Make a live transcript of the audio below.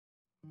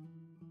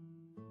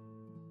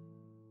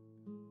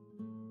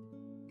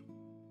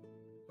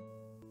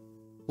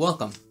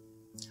Welcome.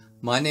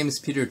 My name is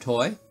Peter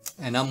Toy,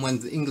 and I'm one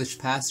of the English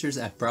pastors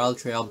at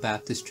Bridle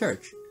Baptist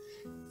Church.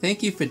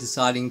 Thank you for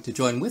deciding to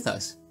join with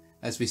us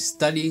as we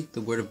study the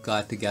Word of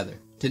God together.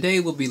 Today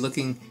we'll be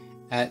looking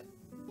at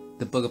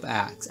the book of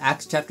Acts,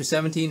 Acts chapter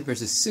 17,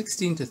 verses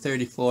 16 to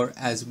 34,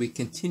 as we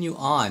continue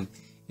on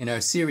in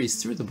our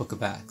series through the book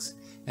of Acts.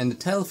 And the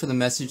title for the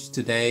message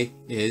today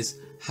is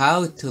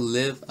How to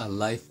Live a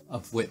Life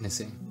of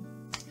Witnessing.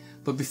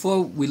 But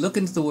before we look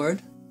into the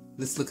Word,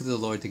 let's look at the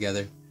Lord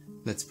together.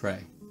 Let's pray.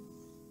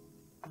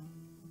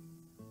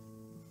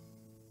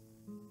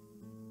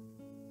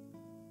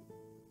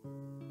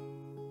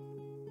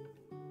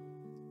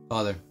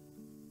 Father,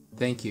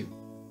 thank you.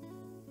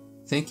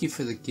 Thank you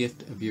for the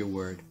gift of your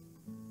word.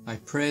 I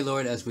pray,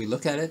 Lord, as we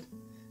look at it,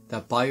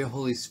 that by your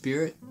Holy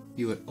Spirit,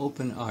 you would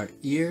open our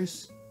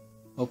ears,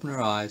 open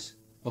our eyes,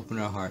 open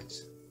our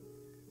hearts,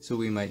 so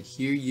we might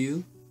hear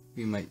you,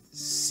 we might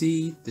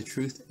see the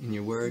truth in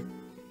your word,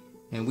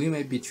 and we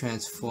may be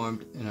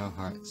transformed in our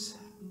hearts.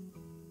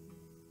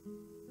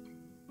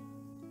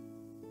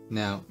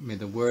 Now, may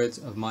the words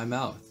of my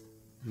mouth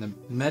and the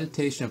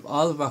meditation of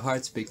all of our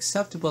hearts be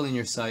acceptable in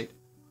your sight,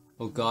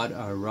 O God,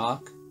 our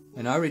rock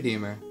and our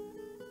Redeemer.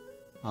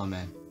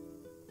 Amen.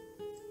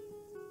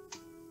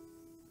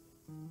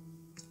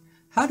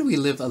 How do we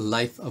live a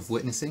life of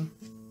witnessing?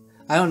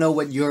 I don't know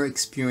what your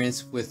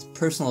experience with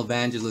personal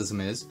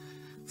evangelism is.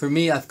 For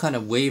me, I've kind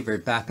of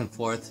wavered back and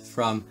forth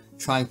from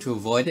trying to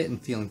avoid it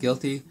and feeling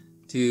guilty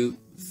to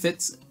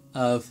fits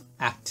of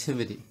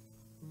activity.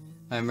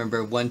 I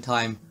remember one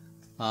time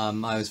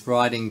I was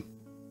riding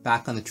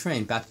back on the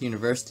train back to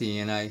university,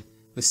 and I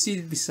was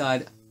seated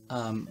beside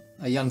a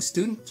young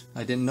student.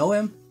 I didn't know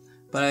him,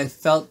 but I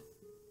felt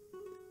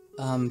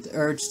the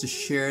urge to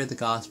share the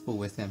gospel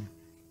with him.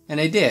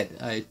 And I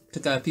did. I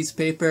took out a piece of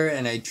paper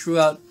and I drew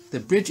out the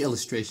bridge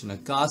illustration, a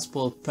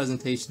gospel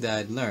presentation that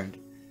I'd learned.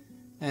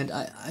 And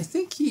I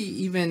think he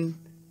even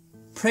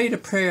prayed a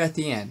prayer at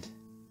the end.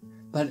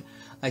 But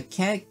I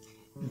can't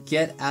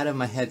get out of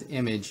my head the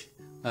image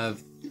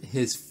of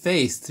his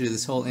face through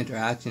this whole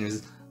interaction. It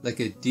was like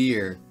a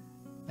deer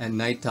at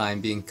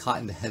nighttime being caught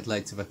in the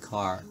headlights of a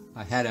car.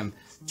 I had him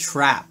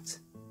trapped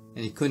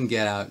and he couldn't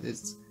get out.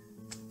 It's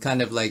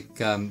kind of like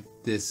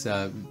this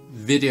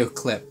video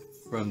clip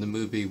from the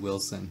movie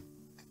Wilson.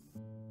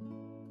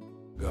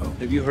 Go.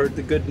 Have you heard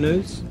the good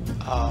news?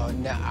 Oh,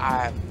 no,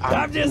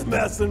 I'm just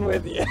messing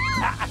with you.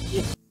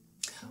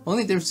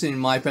 Only difference in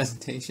my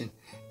presentation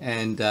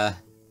and that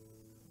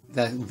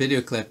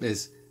video clip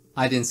is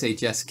I didn't say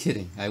just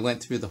kidding. I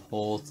went through the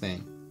whole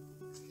thing.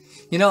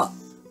 You know,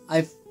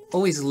 I've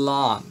always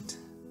longed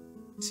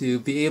to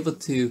be able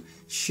to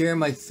share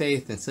my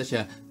faith in such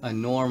a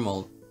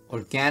normal,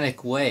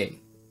 organic way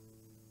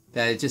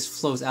that it just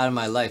flows out of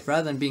my life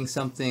rather than being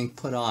something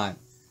put on,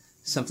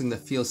 something that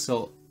feels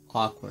so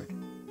awkward.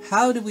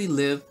 How do we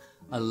live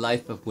a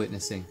life of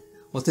witnessing?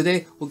 Well,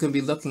 today we're going to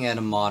be looking at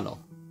a model.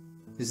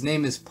 His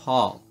name is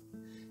Paul.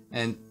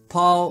 And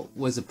Paul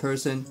was a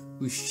person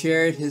who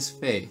shared his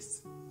faith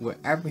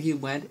wherever he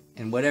went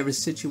and whatever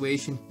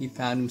situation he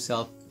found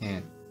himself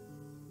in.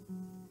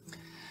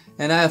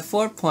 And I have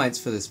 4 points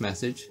for this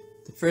message.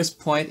 The first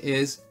point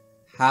is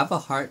have a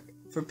heart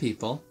for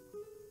people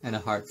and a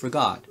heart for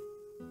God.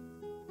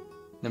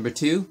 Number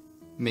 2,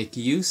 make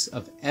use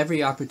of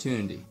every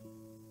opportunity.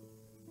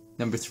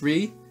 Number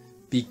 3,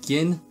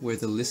 begin where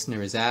the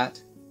listener is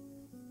at.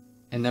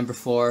 And number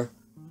 4,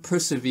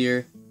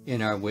 persevere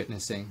in our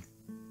witnessing.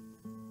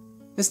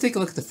 Let's take a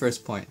look at the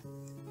first point.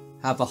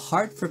 Have a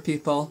heart for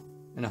people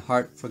and a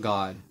heart for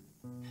God.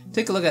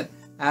 Take a look at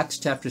Acts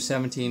chapter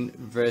 17,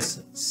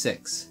 verse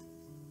 6.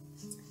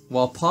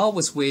 While Paul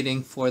was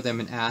waiting for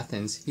them in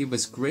Athens, he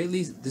was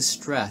greatly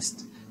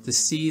distressed to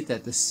see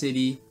that the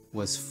city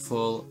was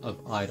full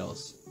of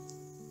idols.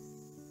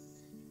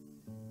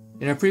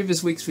 In our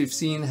previous weeks, we've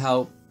seen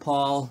how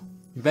Paul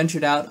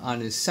ventured out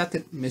on his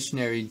second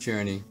missionary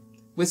journey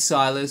with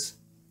Silas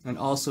and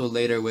also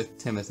later with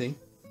Timothy.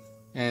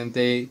 And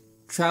they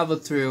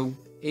traveled through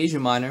Asia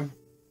Minor,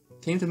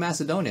 came to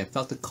Macedonia,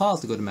 felt the call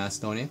to go to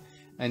Macedonia,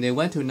 and they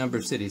went to a number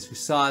of cities. We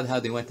saw how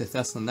they went to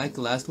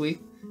Thessalonica last week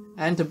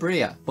and to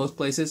Berea. Both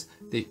places,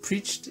 they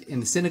preached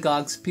in the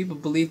synagogues, people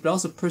believed, but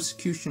also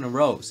persecution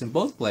arose in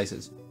both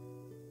places.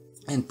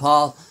 And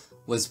Paul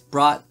was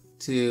brought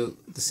to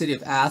the city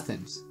of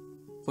Athens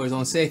for his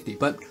own safety.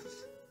 But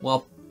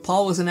while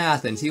Paul was in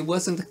Athens, he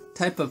wasn't the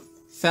type of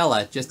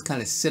fella just to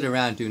kind of sit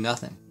around and do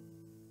nothing.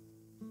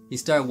 He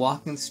started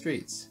walking the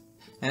streets.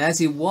 And as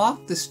he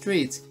walked the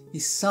streets, he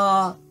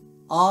saw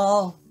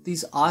all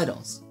these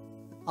idols.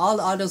 All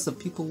the idols that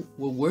people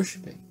were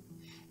worshiping.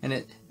 And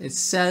it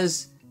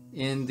says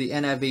in the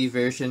NIV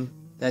version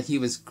that he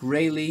was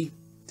greatly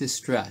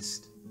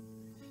distressed.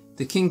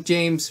 The King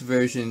James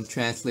Version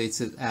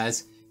translates it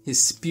as,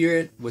 his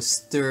spirit was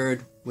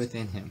stirred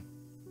within him.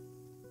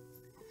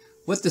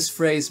 What this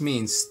phrase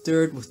means,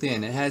 stirred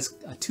within, it has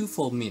a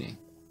twofold meaning.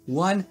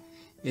 One,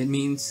 it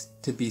means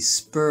to be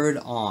spurred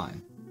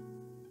on.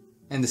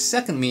 And the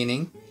second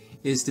meaning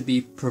is to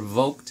be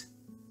provoked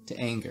to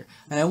anger.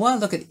 And I want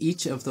to look at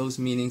each of those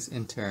meanings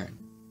in turn.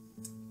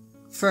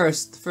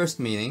 First, the first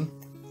meaning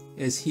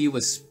is he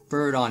was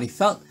spurred on. He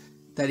felt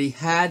that he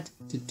had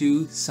to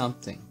do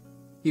something.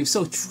 He was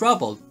so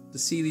troubled to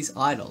see these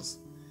idols.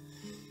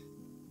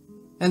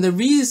 And the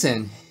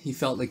reason he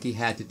felt like he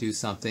had to do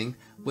something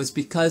was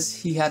because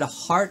he had a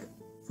heart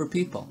for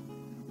people.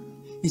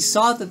 He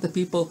saw that the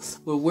people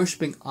were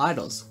worshiping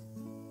idols.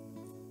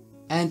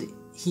 And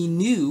he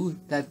knew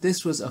that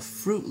this was a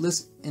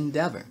fruitless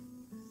endeavor.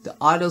 The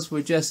idols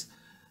were just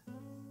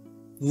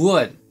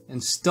wood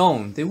and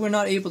stone. They were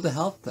not able to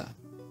help them.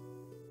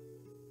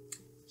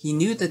 He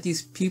knew that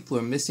these people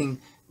were missing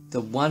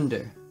the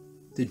wonder,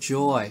 the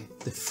joy,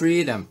 the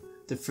freedom,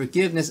 the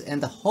forgiveness,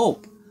 and the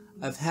hope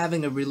of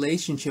having a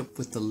relationship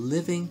with the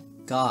living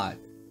God.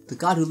 The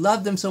God who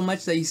loved them so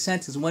much that he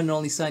sent his one and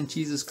only Son,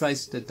 Jesus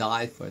Christ, to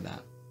die for them.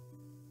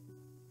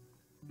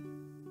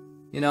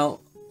 You know,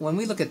 when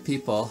we look at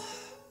people,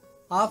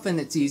 often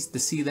it's easy to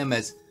see them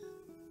as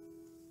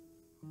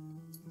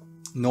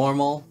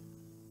normal.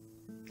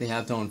 They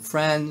have their own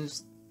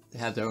friends, they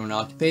have their own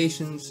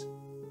occupations,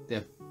 they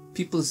have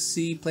people to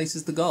see,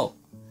 places to go.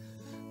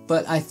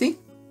 But I think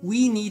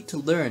we need to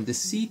learn to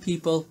see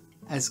people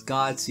as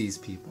God sees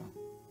people.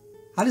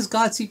 How does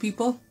God see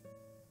people?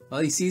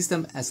 Well, he sees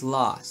them as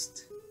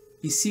lost.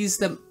 He sees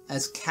them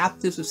as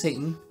captives of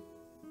Satan,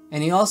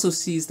 and he also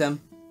sees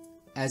them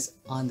as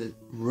on the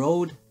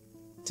road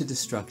to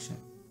destruction.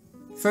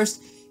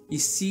 First, he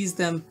sees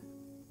them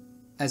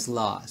as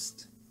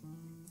lost.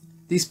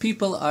 These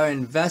people are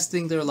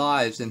investing their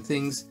lives in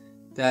things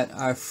that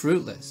are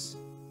fruitless.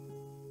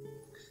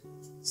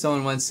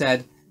 Someone once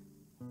said,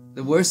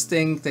 the worst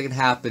thing that can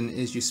happen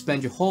is you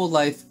spend your whole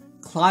life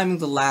climbing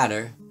the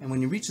ladder, and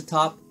when you reach the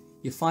top,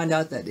 you find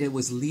out that it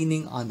was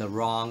leaning on the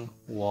wrong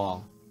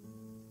wall.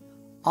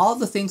 All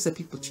the things that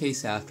people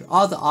chase after,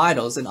 all the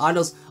idols, and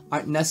idols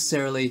aren't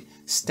necessarily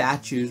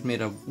statues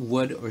made of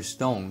wood or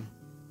stone.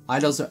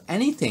 Idols are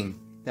anything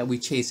that we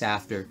chase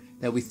after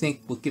that we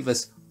think will give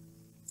us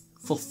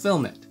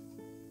fulfillment,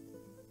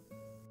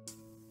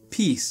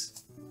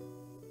 peace,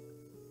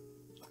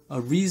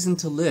 a reason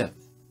to live.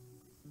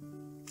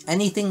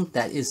 Anything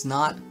that is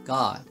not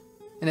God.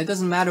 And it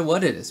doesn't matter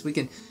what it is. We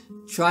can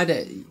try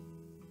to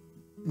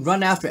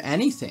run after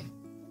anything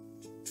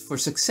for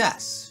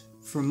success,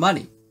 for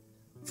money,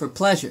 for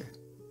pleasure,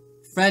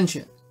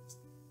 friendship.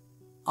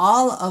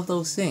 All of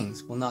those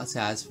things will not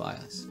satisfy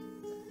us.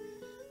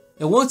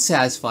 It won't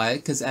satisfy it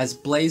because, as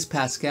Blaise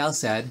Pascal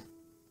said,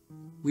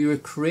 we were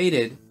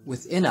created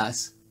within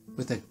us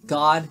with a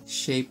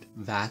God-shaped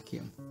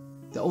vacuum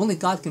that only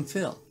God can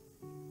fill.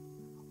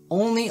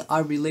 Only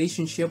our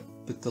relationship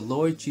with the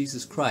Lord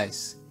Jesus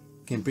Christ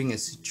can bring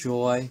us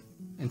joy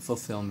and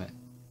fulfillment.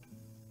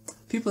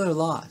 People are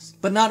lost.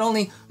 But not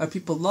only are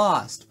people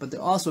lost, but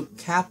they're also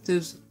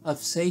captives of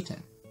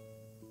Satan.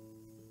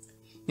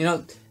 You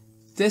know,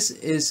 this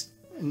is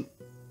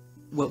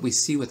what we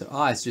see with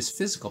our eyes, just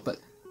physical. But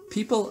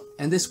people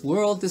and this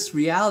world, this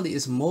reality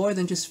is more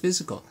than just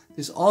physical.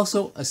 There's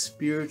also a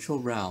spiritual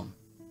realm.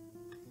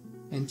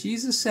 And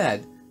Jesus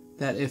said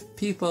that if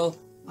people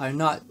are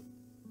not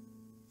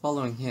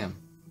following him,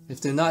 if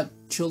they're not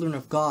children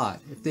of God,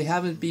 if they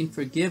haven't been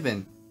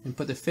forgiven and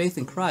put their faith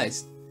in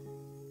Christ,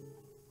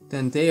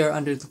 then they are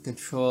under the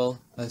control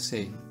of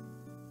Satan.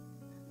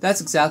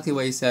 That's exactly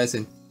what he says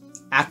in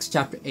Acts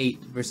chapter 8,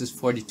 verses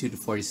 42 to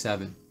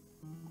 47.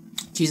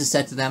 Jesus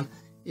said to them,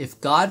 "If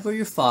God were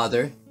your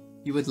Father,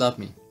 you would love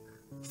me,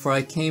 for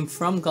I came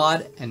from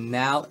God and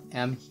now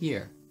am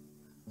here.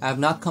 I have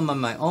not come on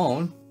my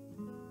own,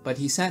 but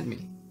he sent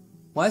me.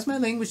 Why is my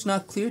language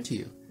not clear to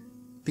you?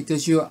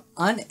 Because you are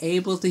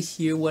unable to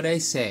hear what I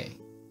say.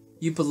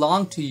 You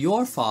belong to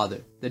your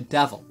father, the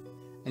devil,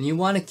 and you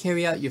want to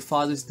carry out your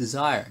father's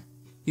desire.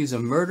 He was a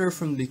murderer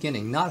from the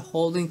beginning, not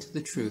holding to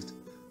the truth,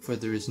 for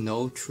there is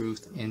no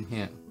truth in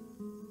him."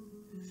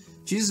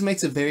 Jesus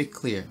makes it very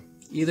clear.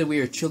 Either we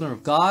are children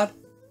of God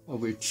or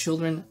we're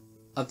children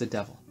of the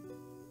devil.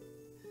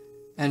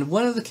 And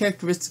one of the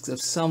characteristics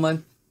of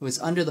someone who is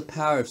under the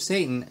power of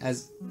Satan,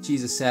 as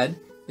Jesus said,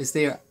 is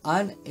they are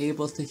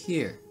unable to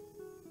hear.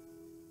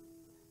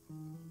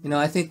 You know,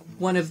 I think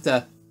one of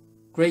the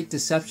great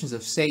deceptions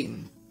of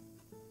Satan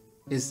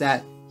is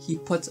that he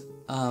puts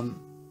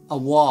a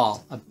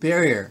wall, a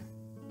barrier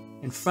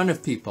in front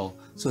of people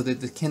so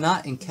that they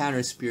cannot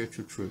encounter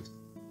spiritual truth.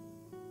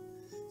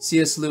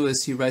 C.S.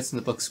 Lewis, he writes in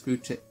the book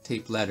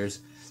Screwtape Letters.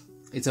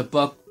 It's a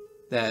book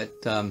that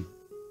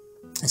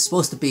is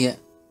supposed to be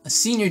a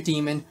senior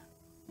demon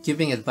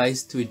giving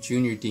advice to a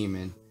junior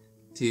demon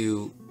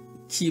to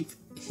keep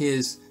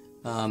his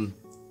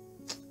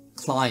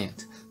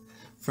client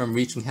from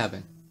reaching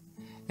heaven.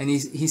 And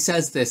he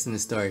says this in the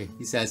story.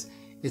 He says,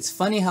 "It's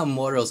funny how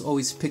mortals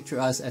always picture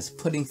us as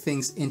putting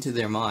things into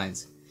their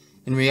minds.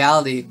 In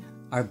reality,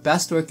 our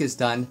best work is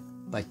done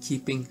by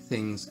keeping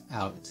things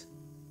out."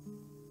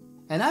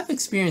 And I've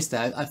experienced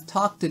that. I've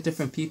talked to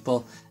different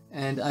people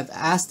and I've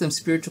asked them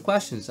spiritual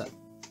questions.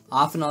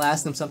 Often I'll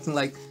ask them something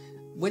like,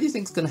 "What do you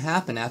think is going to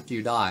happen after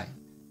you die?"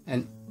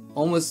 And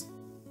almost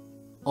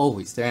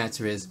always their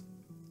answer is,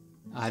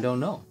 I don't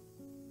know.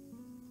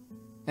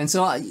 And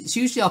so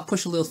usually I'll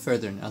push a little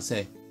further and I'll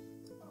say,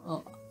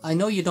 oh, I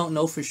know you don't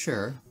know for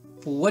sure,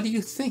 but what do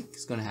you think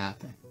is going to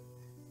happen?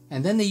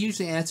 And then they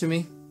usually answer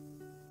me,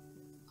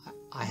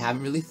 I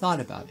haven't really thought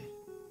about it.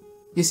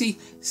 You see,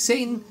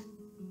 Satan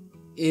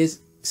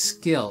is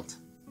skilled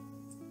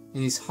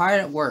and he's hard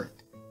at work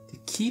to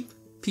keep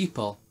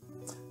people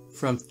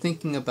from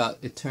thinking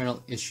about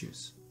eternal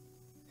issues.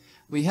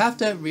 We have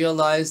to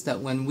realize that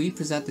when we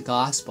present the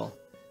gospel,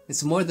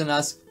 it's more than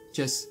us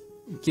just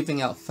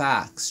giving out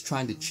facts,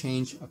 trying to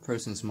change a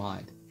person's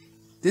mind.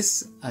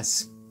 This is a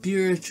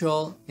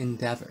spiritual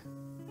endeavor.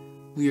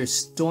 We are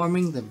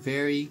storming the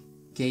very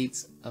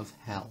gates of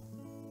hell.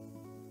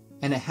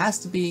 And it has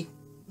to be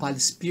by the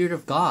Spirit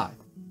of God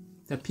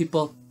that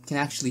people can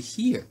actually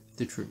hear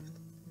the truth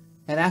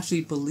and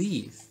actually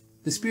believe.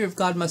 The Spirit of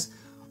God must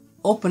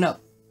open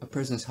up a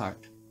person's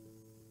heart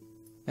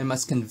and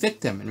must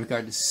convict them in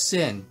regard to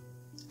sin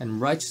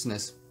and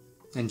righteousness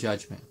and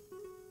judgment.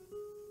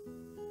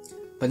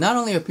 But not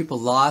only are people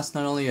lost,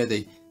 not only are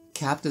they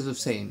captives of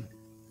Satan,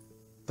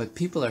 but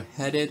people are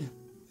headed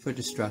for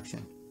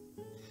destruction.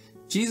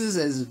 Jesus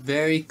is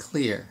very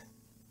clear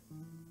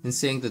in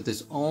saying that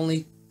there's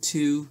only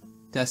two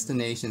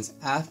destinations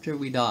after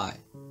we die.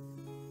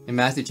 In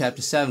Matthew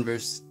chapter 7,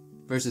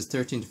 verses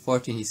 13 to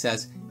 14, he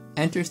says,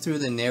 Enter through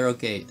the narrow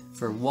gate,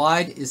 for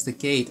wide is the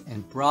gate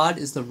and broad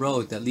is the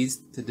road that leads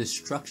to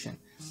destruction,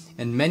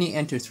 and many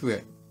enter through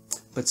it.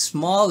 But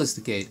small is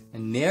the gate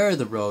and narrow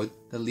the road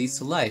that leads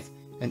to life,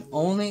 and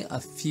only a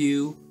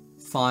few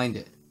find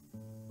it.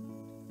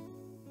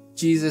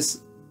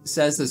 Jesus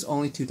says there's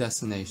only two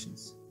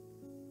destinations.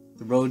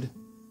 The road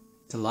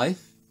to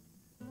life,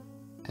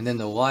 and then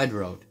the wide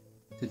road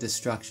to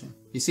destruction.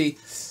 You see,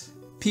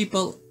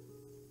 people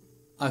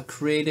are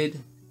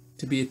created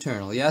to be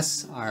eternal.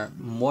 Yes, our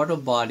mortal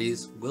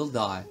bodies will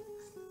die,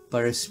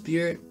 but our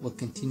spirit will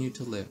continue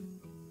to live.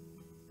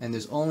 And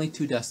there's only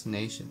two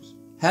destinations.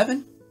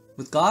 Heaven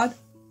with God,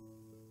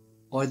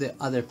 or the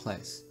other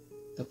place.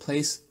 The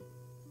place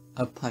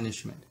of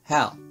punishment.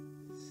 Hell.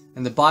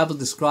 And the Bible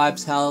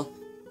describes hell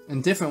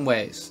in different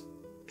ways.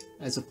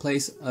 As a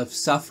place of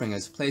suffering,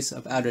 as a place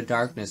of outer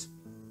darkness,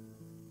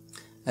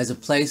 as a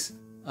place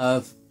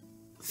of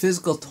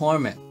physical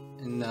torment.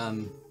 In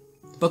the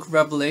book of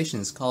Revelation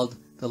is called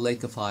the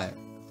lake of fire.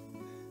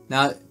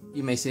 Now,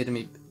 you may say to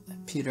me,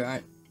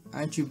 Peter,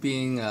 aren't you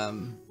being a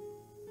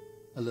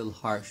little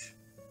harsh?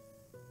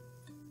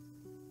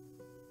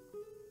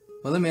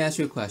 Well, let me ask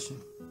you a question.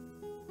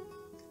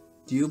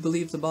 Do you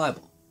believe the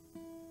Bible?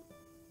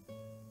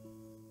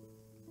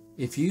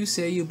 If you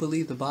say you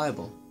believe the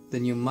Bible,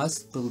 then you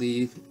must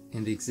believe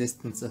in the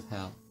existence of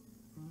hell.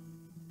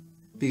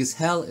 Because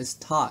hell is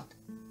taught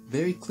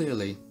very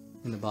clearly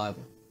in the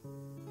Bible.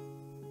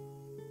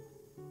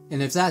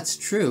 And if that's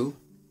true,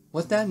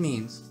 what that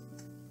means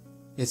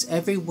is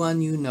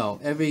everyone you know,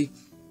 every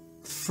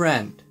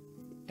friend,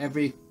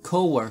 every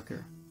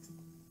co-worker,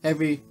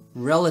 every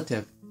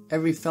relative,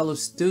 every fellow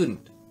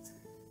student,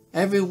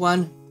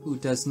 everyone who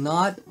does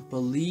not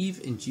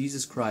believe in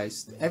Jesus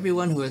Christ,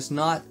 everyone who has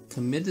not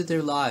committed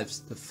their lives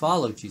to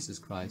follow Jesus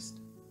Christ,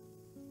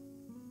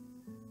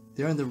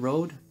 they're on the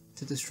road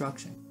to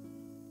destruction,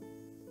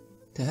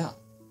 to hell.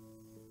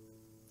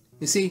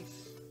 You see,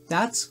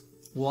 that's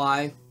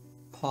why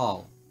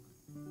Paul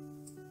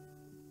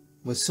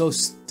was so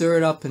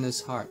stirred up in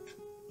his heart.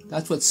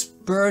 That's what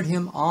spurred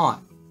him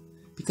on,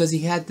 because he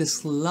had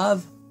this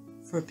love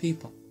for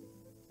people.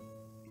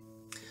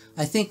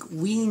 I think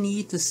we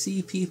need to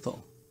see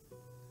people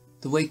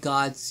the way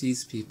God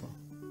sees people.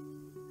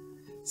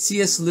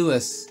 C.S.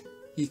 Lewis,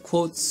 he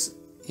quotes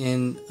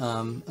in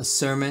a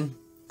sermon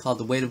called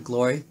The Weight of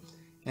Glory,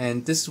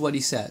 and this is what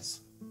he says.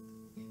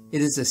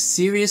 It is a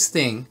serious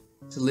thing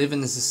to live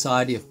in a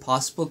society of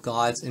possible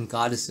gods and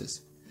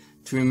goddesses,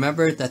 to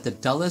remember that the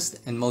dullest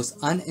and most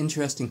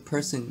uninteresting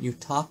person you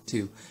talk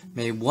to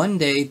may one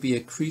day be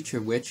a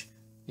creature which,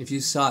 if you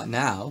saw it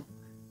now,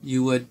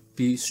 you would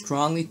be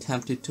strongly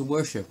tempted to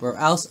worship, or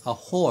else a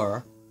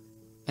horror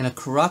and a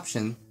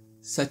corruption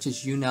such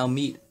as you now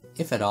meet,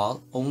 if at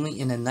all, only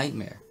in a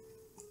nightmare.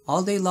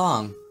 All day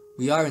long,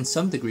 we are in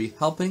some degree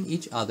helping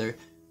each other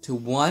to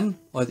one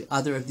or the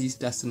other of these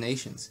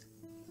destinations.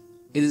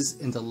 It is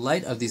in the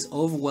light of these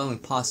overwhelming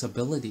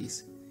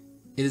possibilities,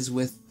 it is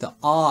with the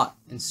awe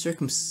and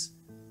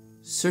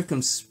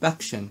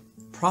circumspection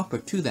proper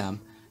to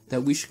them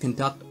that we should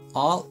conduct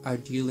all our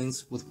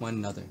dealings with one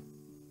another.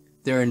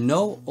 There are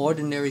no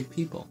ordinary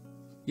people.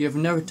 You have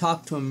never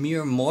talked to a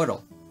mere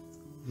mortal.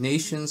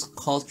 Nations,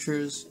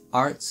 cultures,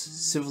 arts,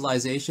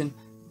 civilization,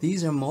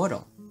 these are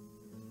mortal.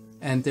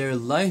 And their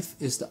life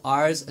is to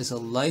ours as a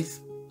life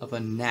of a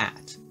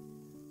gnat.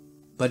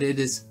 But it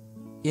is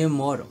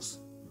immortals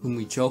whom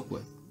we joke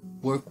with,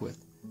 work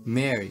with,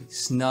 marry,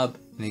 snub,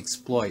 and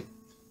exploit.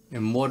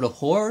 Immortal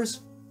horrors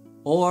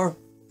or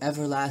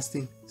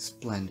everlasting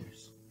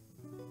splendors.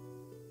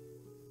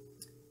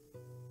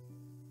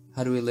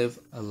 How do we live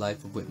a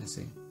life of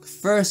witnessing?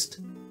 First,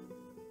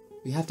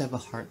 we have to have a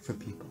heart for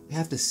people. We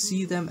have to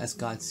see them as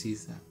God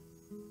sees them.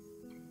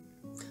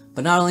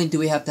 But not only do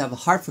we have to have a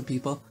heart for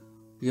people,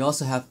 we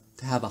also have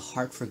to have a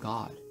heart for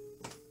God.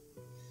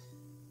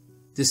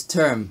 This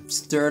term,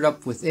 stirred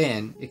up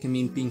within, it can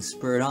mean being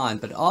spurred on,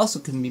 but it also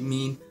can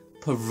mean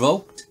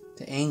provoked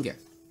to anger.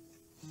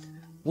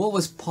 What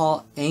was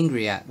Paul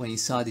angry at when he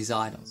saw these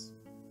idols?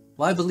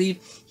 Well, I believe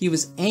he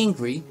was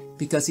angry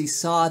because he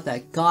saw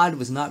that God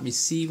was not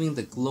receiving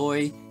the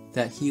glory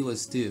that he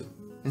was due.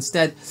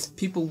 Instead,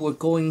 people were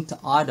going to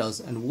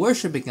idols and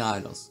worshiping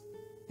idols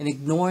and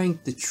ignoring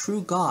the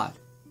true God,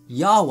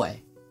 Yahweh,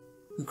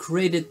 who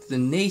created the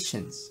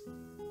nations,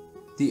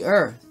 the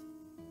earth,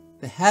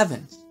 the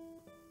heavens,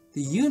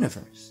 the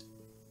universe.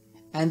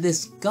 And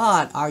this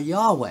God, our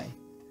Yahweh,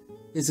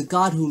 is a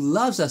God who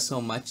loves us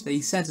so much that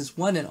he sent his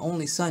one and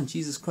only Son,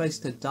 Jesus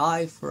Christ, to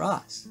die for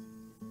us.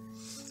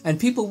 And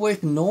people were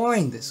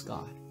ignoring this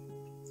God.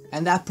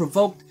 And that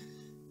provoked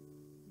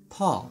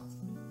Paul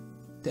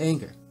to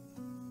anger.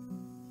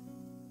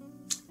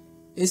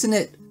 Isn't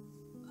it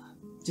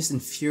just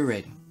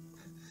infuriating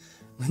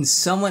when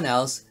someone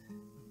else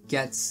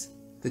gets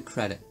the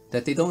credit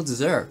that they don't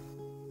deserve?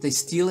 They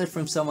steal it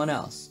from someone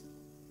else.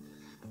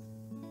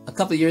 A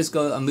couple of years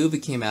ago, a movie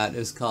came out. It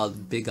was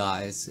called Big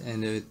Eyes,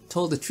 and it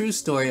told the true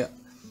story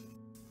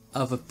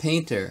of a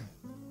painter.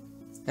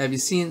 Have you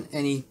seen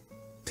any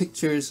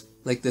pictures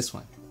like this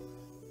one?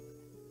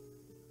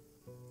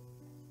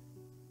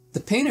 The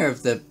painter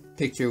of the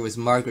picture was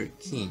Margaret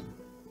Keane.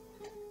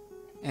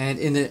 And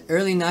in the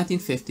early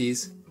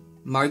 1950s,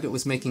 Margaret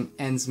was making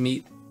ends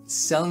meet,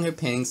 selling her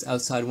paintings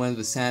outside one of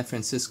the San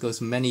Francisco's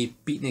many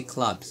beatnik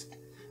clubs.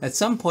 At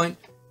some point,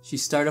 she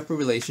started up a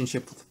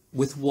relationship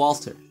with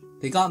Walter.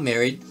 They got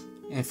married,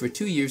 and for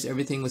 2 years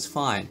everything was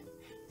fine.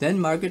 Then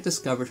Margaret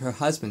discovered her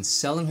husband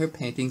selling her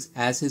paintings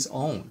as his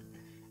own.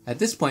 At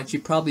this point, she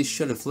probably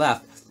should have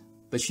left,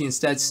 but she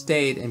instead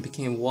stayed and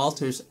became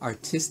Walter's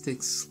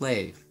artistic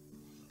slave.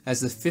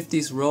 As the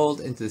 50s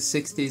rolled into the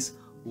 60s,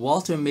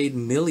 Walter made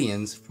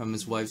millions from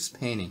his wife's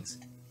paintings.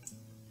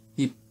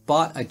 He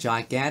bought a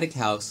gigantic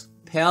house,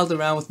 paled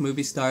around with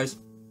movie stars,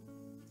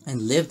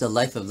 and lived a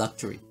life of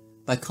luxury.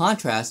 By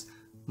contrast,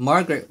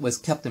 Margaret was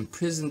kept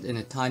imprisoned in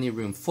a tiny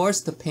room,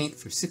 forced to paint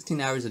for 16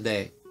 hours a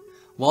day.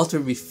 Walter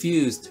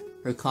refused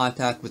her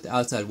contact with the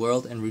outside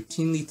world and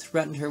routinely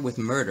threatened her with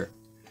murder.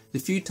 The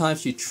few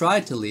times she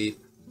tried to leave,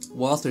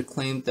 Walter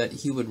claimed that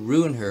he would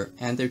ruin her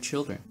and their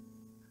children.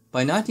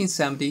 By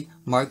 1970,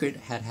 Margaret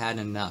had had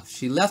enough.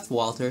 She left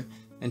Walter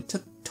and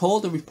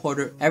told a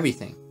reporter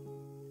everything.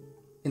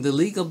 In the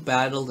legal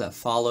battle that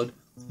followed,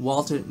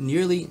 Walter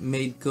nearly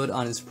made good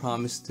on his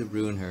promise to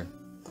ruin her.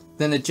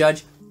 Then the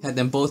judge had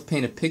them both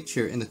paint a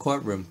picture in the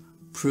courtroom,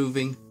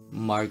 proving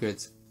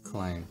Margaret's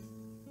claim.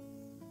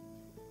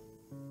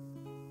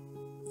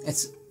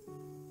 It's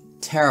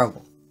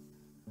terrible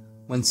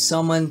when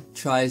someone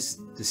tries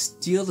to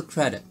steal the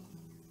credit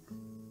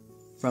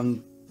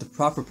from the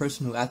proper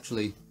person who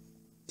actually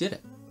did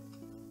it.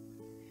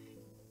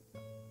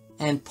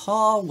 And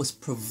Paul was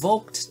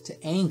provoked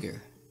to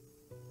anger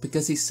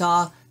because he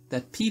saw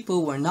that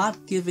people were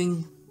not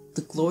giving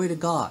the glory to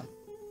God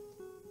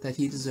that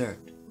he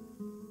deserved.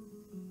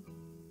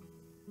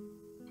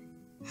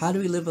 How do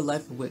we live a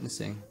life of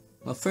witnessing?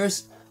 Well,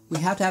 first, we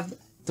have to have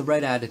the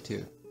right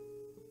attitude.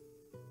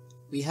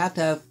 We have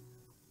to have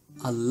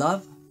a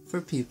love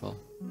for people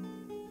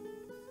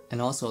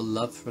and also a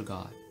love for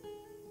God.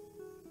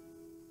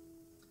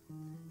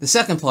 The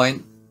second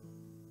point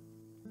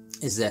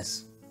is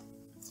this: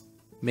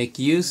 make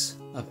use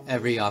of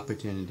every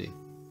opportunity.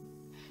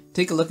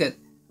 Take a look at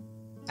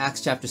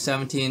Acts chapter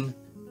 17,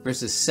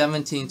 verses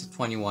 17 to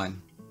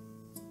 21.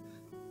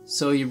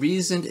 So he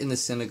reasoned in the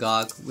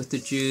synagogue with the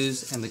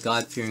Jews and the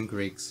God-fearing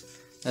Greeks,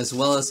 as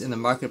well as in the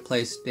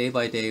marketplace day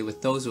by day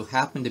with those who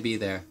happened to be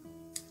there.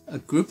 A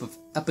group of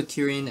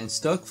Epicurean and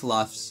Stoic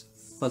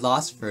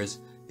philosophers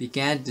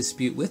began to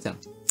dispute with him.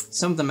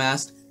 Some of them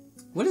asked,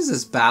 "What is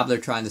this babbler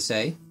trying to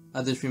say?"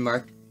 Others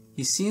remarked,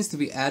 "He seems to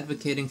be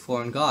advocating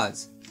foreign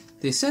gods."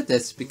 They said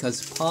this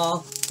because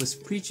Paul was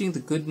preaching the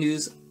good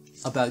news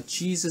about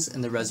Jesus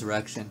and the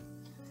resurrection.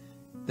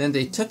 Then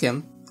they took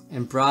him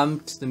and brought him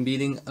to the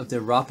meeting of the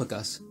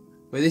Areopagus,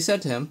 where they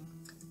said to him,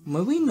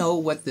 "When we know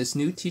what this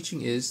new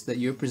teaching is that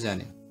you're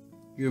presenting,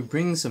 you're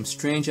bringing some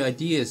strange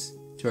ideas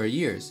to our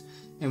ears,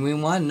 and we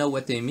want to know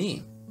what they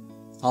mean."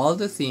 All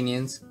the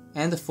Athenians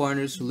and the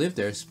foreigners who lived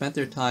there spent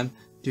their time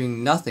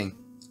doing nothing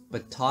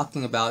but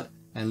talking about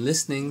and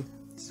listening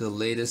to the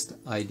latest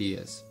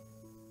ideas.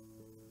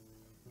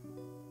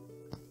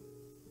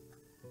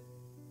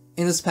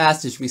 In this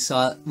passage, we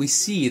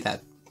see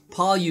that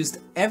Paul used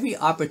every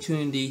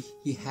opportunity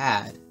he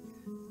had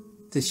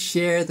to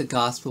share the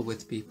gospel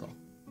with people.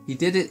 He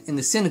did it in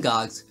the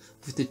synagogues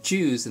with the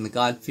Jews and the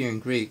God-fearing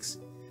Greeks.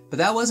 But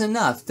that wasn't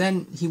enough.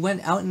 Then he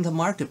went out in the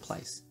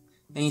marketplace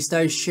and he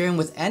started sharing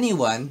with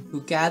anyone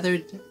who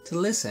gathered to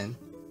listen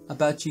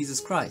about Jesus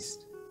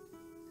Christ.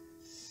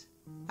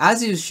 As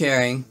he was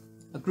sharing,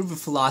 a group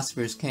of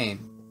philosophers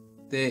came.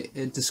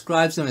 It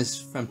describes them as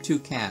from two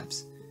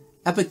camps.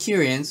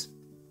 Epicureans,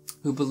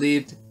 who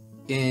believed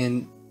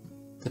in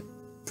the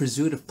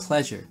pursuit of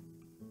pleasure,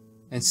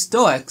 and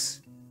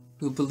Stoics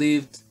who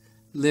believed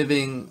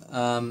living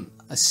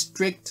a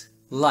strict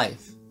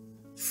life,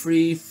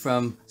 free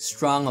from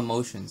strong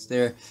emotions.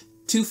 They're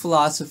two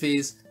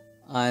philosophies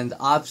on the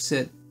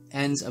opposite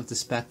ends of the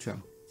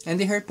spectrum. And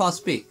they heard Paul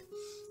speak.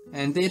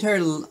 And they'd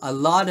heard a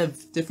lot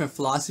of different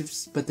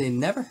philosophies, but they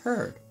never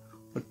heard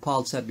what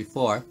Paul said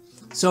before.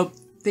 So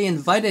they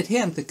invited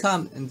him to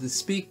come and to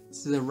speak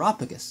to the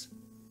Areopagus.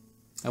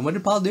 And what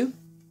did Paul do?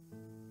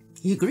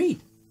 He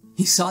agreed.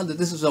 He saw that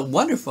this was a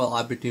wonderful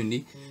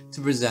opportunity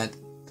to present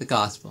the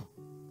gospel.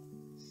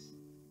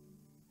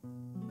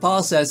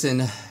 Paul says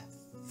in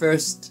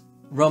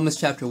Romans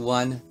chapter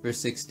 1, verse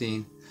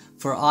 16,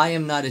 "For I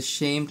am not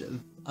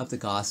ashamed of the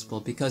gospel,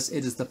 because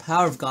it is the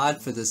power of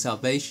God for the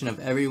salvation of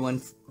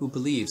everyone who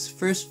believes,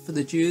 first for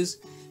the Jews,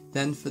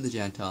 then for the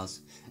Gentiles."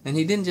 And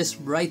he didn't just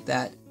write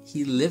that,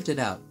 he lived it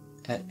out.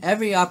 At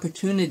every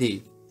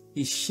opportunity,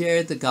 he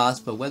shared the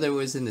gospel, whether it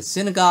was in the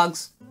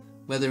synagogues,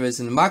 whether it was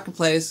in the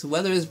marketplace,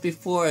 whether it was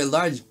before a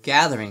large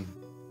gathering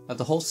of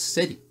the whole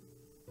city.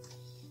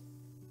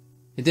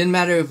 It didn't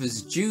matter if it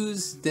was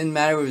Jews, didn't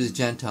matter if it was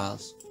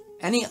Gentiles.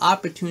 Any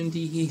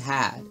opportunity he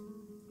had,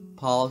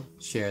 Paul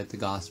shared the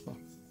gospel.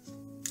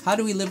 How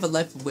do we live a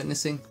life of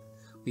witnessing?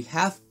 We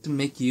have to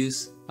make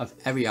use of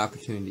every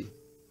opportunity.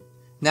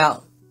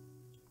 Now,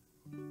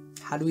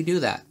 how do we do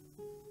that?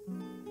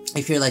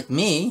 If you're like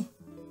me,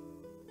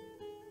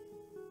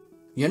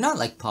 you're not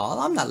like Paul.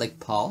 I'm not like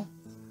Paul.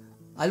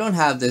 I don't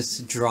have this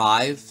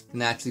drive to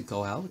naturally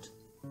go out.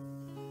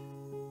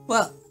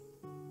 Well,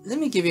 let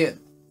me give you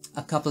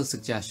a couple of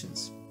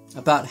suggestions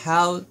about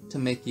how to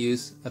make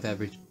use of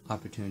every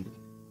opportunity.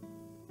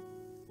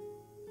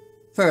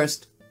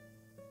 First,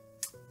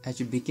 as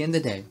you begin the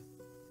day,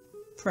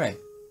 pray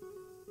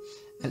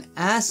and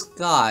ask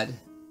God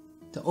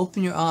to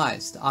open your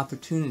eyes to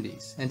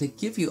opportunities and to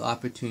give you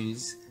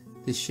opportunities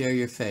to share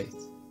your faith.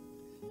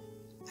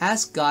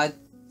 Ask God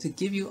to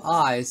give you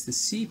eyes to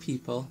see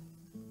people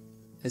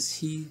as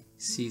He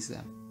sees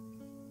them.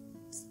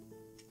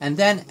 And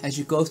then as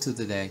you go through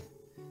the day,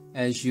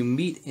 as you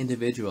meet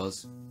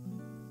individuals,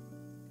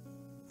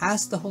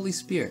 ask the Holy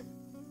Spirit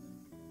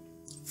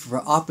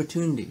for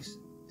opportunities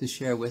to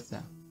share with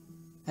them.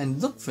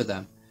 And look for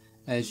them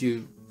as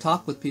you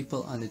talk with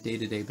people on a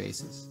day-to-day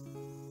basis.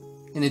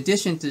 In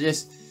addition to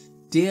just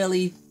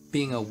daily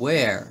being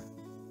aware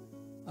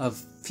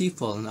of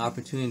people and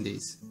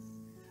opportunities,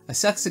 a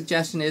second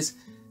suggestion is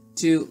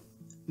to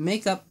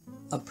make up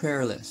a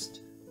prayer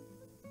list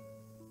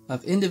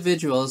of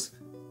individuals,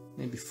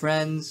 maybe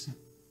friends,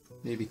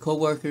 maybe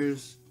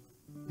co-workers,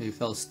 maybe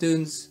fellow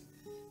students,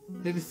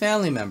 maybe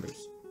family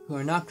members who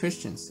are not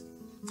Christians,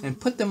 and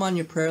put them on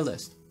your prayer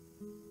list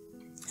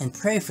and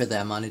pray for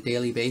them on a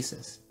daily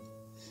basis.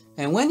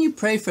 And when you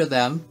pray for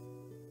them,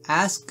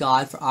 ask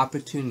God for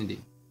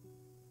opportunity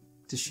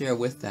to share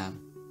with them.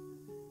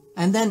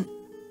 And then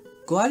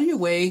go out of your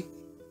way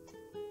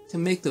to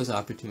make those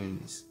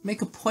opportunities.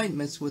 Make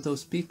appointments with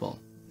those people.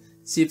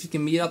 See if you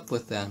can meet up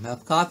with them,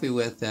 have coffee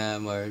with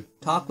them, or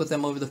talk with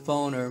them over the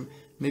phone, or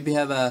maybe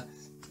have a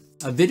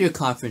video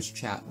conference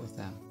chat with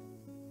them.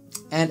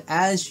 And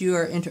as you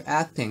are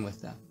interacting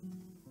with them,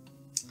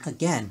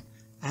 again,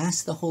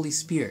 ask the Holy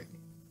Spirit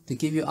to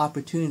give you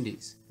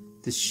opportunities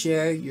to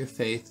share your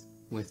faith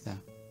with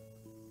them.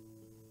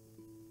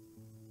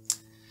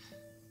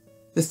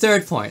 The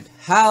third point,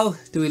 how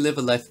do we live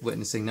a life of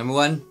witnessing? Number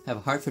one, have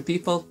a heart for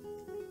people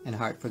and a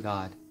heart for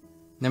God.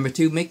 Number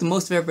two, make the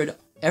most of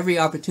every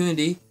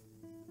opportunity.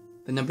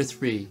 But number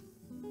three,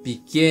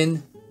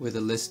 begin where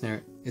the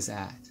listener is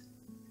at.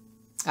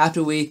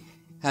 After we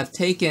have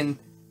taken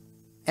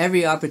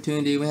every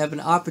opportunity, we have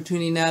an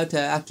opportunity now to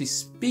actually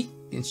speak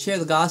and share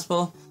the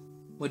gospel.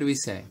 What do we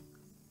say?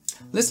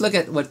 Let's look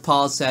at what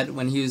Paul said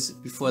when he was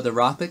before the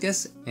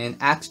Areopagus in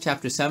Acts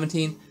chapter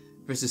 17,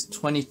 verses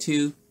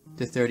 22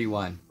 to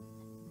 31.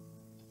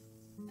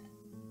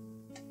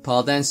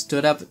 Paul then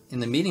stood up in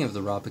the meeting of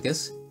the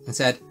Areopagus and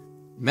said,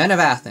 "Men of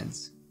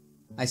Athens,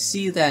 I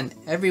see that in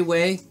every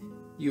way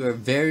you are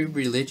very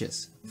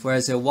religious. For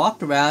as I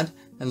walked around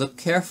and looked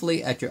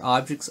carefully at your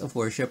objects of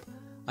worship,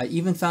 I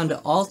even found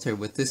an altar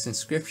with this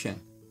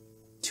inscription,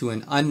 'To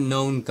an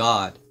unknown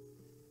God.'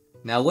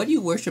 Now what you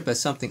worship as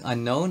something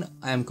unknown,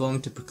 I am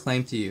going to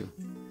proclaim to you.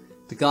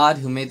 The God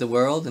who made the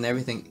world and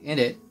everything in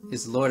it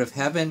is Lord of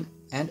heaven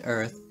and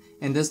earth,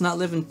 and does not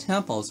live in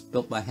temples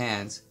built by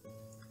hands.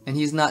 And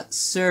he is not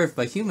served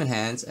by human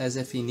hands as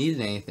if he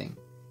needed anything,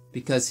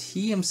 because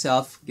he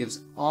himself gives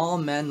all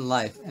men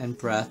life and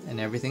breath and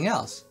everything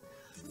else.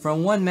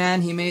 From one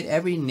man he made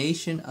every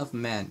nation of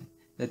men,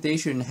 that they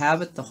should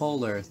inhabit the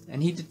whole earth,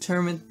 and he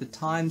determined the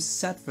times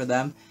set for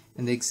them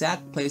and the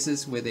exact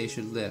places where they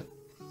should live.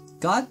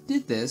 God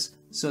did this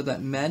so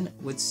that men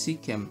would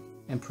seek him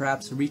and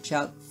perhaps reach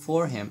out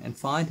for him and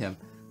find him,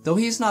 though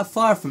he is not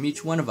far from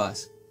each one of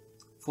us.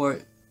 For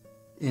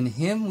in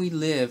him we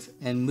live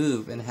and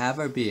move and have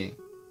our being.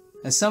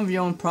 As some of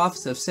your own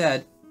prophets have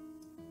said,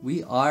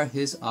 we are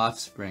his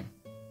offspring.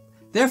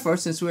 Therefore,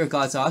 since we are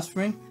God's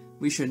offspring,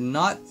 we should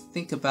not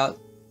think that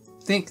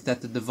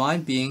the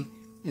divine being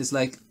is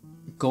like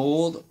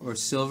gold or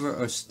silver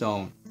or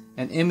stone,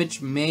 an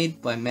image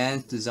made by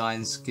man's design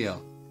and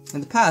skill.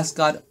 In the past,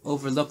 God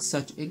overlooked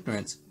such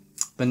ignorance,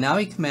 but now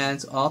he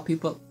commands all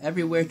people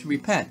everywhere to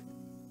repent.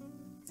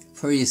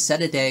 For he has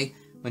set a day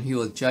when he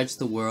will judge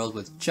the world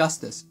with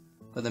justice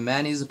by the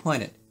man he has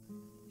appointed.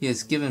 He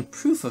has given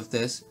proof of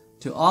this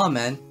to all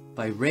men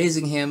by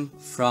raising him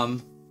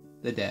from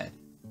the dead.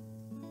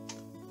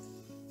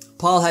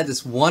 Paul had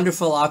this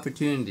wonderful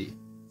opportunity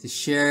to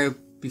share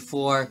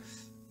before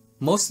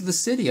most of the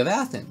city of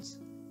Athens.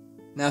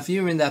 Now, if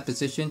you were in that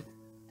position,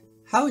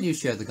 how would you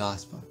share the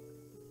gospel?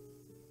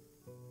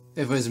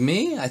 If it was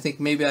me, I think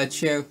maybe I'd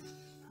share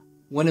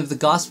one of the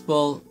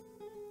gospel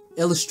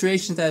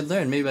illustrations that I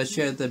learned. Maybe I'd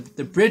share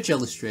the bridge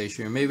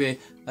illustration, or maybe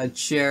I'd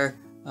share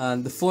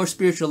the 4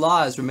 spiritual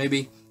laws, or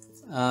maybe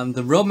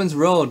the Romans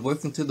road,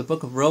 working through the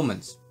book of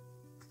Romans.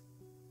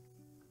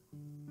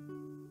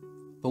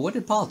 But what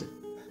did Paul do?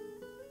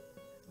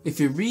 If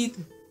you read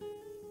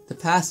the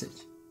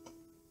passage,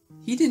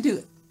 he didn't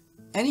do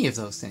any of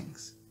those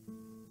things.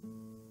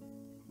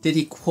 Did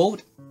he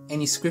quote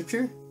any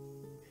scripture?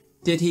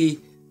 Did he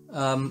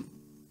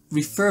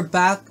refer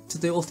back to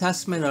the Old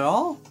Testament at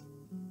all?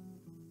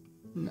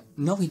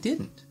 No, he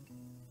didn't.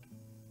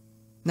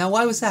 Now,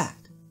 why was that?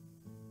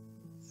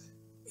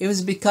 It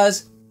was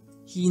because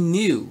he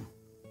knew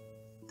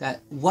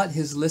that what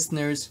his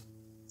listeners'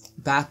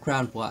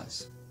 background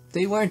was.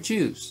 They weren't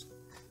Jews.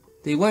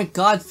 They weren't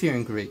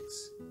God-fearing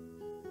Greeks.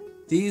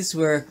 These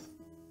were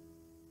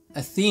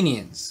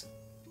Athenians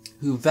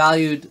who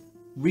valued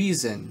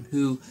reason,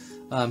 who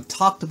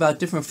talked about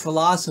different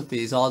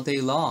philosophies all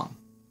day long.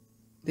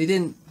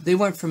 They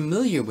weren't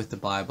familiar with the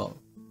Bible.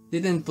 They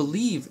didn't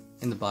believe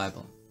in the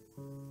Bible.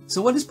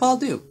 So what does Paul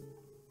do?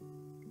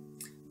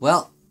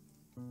 Well,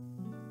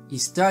 he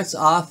starts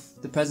off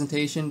the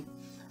presentation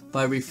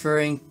by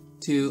referring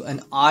to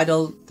an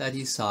idol that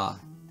he saw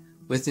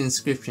with the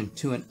inscription,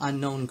 "To an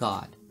unknown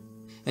God."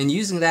 And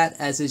using that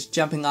as his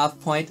jumping off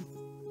point,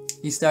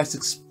 he starts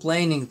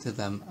explaining to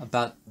them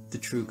about the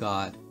true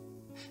God.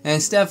 And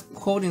instead of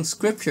quoting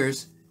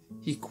scriptures,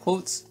 he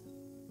quotes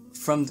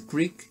from the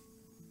Greek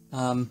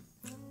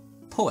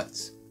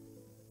poets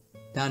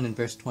down in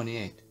verse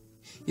 28.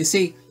 You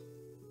see,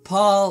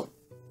 Paul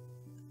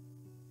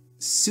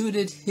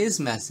suited his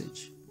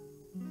message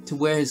to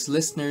where his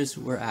listeners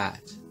were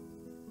at.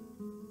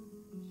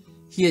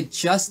 He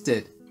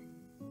adjusted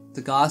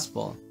the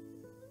gospel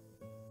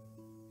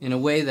in a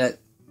way that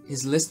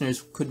his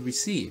listeners could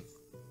receive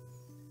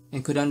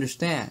and could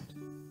understand.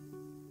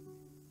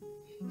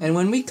 And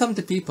when we come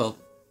to people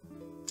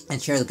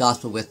and share the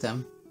gospel with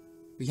them,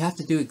 we have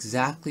to do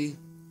exactly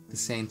the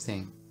same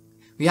thing.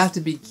 We have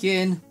to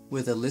begin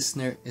where the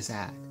listener is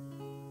at.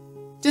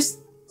 Just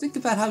think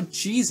about how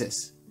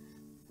Jesus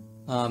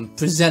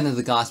presented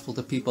the gospel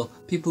to people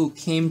who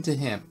came to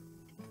him,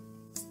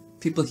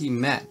 people he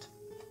met.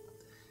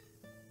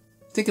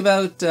 Think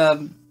about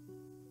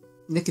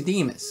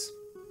Nicodemus.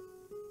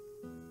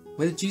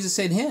 What did Jesus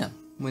say to him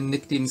when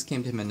Nicodemus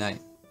came to him at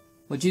night?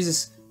 Well,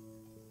 Jesus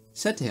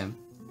said to him,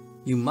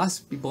 "You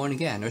must be born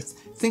again." Or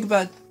think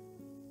about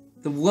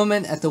the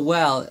woman at the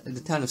well in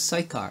the town of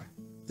Sychar,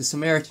 the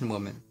Samaritan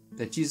woman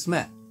that Jesus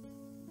met.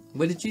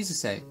 What did Jesus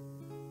say?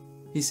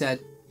 He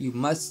said, "You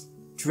must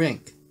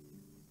drink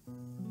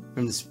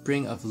from the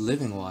spring of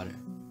living water."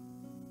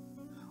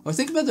 Or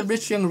think about the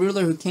rich young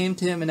ruler who came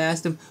to him and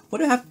asked him, "What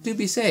do I have to do to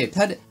be saved?"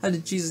 How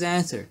did Jesus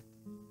answer?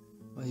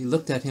 Well, he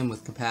looked at him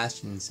with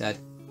compassion and said,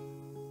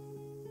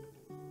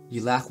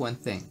 "You lack one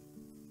thing.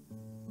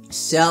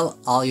 Sell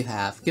all you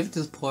have, give it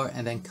to the poor,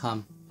 and then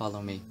come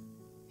follow me."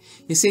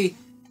 You see,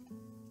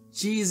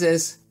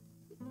 Jesus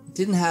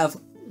didn't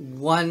have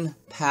one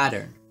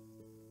pattern,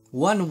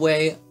 one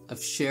way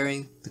of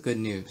sharing the good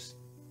news.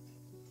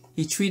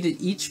 He treated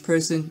each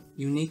person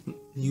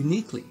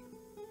uniquely,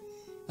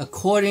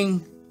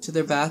 according to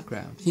their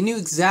background. He knew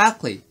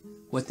exactly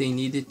what they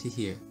needed to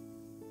hear.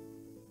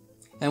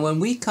 And when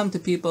we come to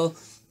people,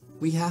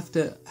 we have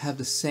to have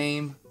the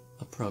same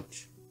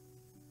approach.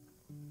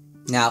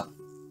 Now,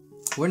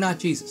 we're not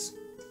Jesus.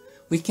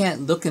 We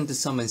can't look into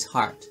someone's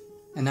heart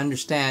and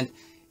understand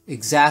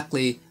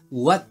exactly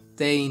what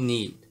they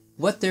need,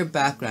 what their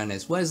background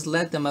is, what has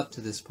led them up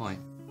to this point.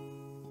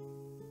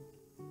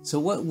 So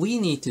what we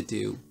need to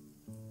do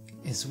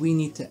is we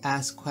need to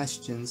ask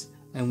questions,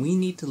 and we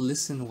need to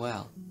listen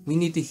well. We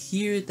need to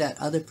hear that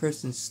other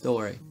person's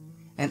story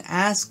and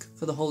ask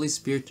for the Holy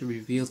Spirit to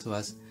reveal to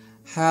us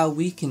how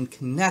we can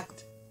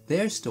connect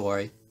their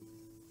story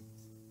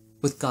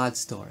with God's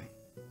story.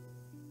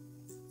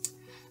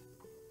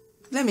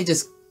 Let me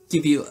just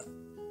give you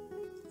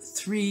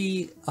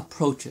 3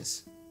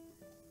 approaches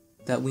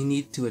that we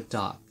need to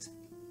adopt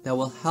that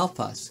will help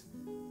us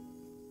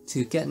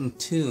to get in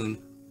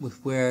tune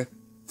with where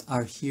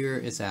our hearer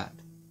is at.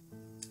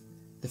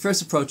 The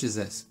first approach is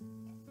this: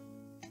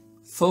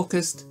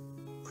 focused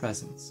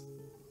presence.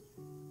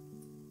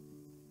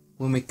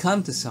 When we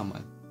come to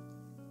someone,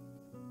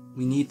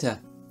 we need to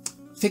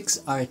fix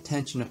our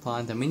attention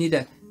upon them. We need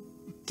to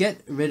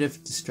get rid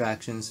of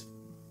distractions,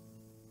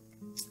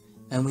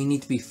 and we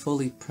need to be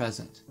fully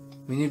present.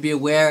 We need to be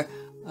aware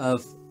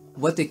of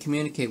what they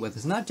communicate with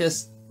us, not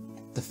just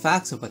the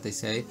facts of what they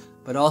say,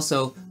 but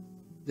also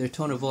their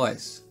tone of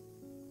voice,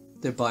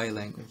 their body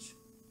language.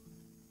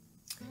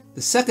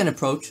 The second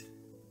approach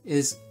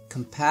is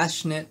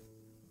compassionate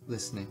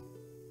listening.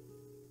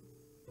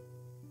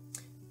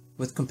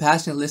 With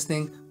compassionate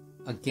listening,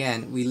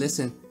 again, we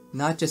listen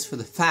not just for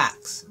the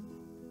facts,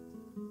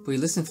 but we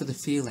listen for the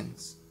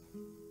feelings,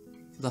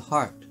 for the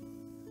heart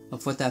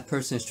of what that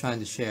person is trying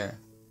to share.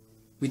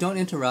 We don't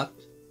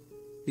interrupt,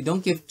 we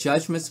don't give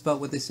judgments about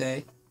what they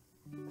say,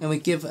 and we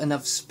give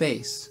enough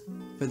space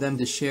for them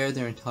to share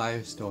their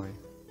entire story.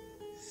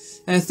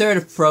 And a third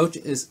approach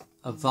is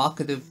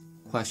evocative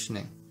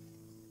questioning.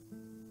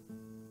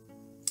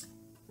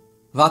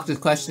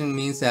 Evocative questioning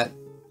means that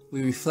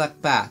we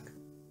reflect back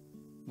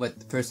what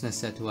the person has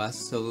said to us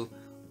so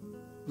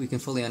we can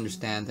fully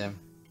understand them.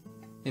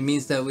 It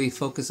means that we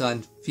focus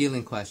on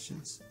feeling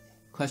questions,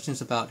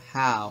 questions about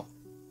how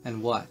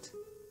and what.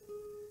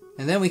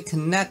 And then we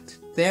connect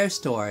their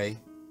story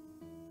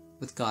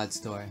with God's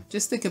story.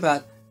 Just think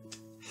about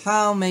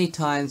how many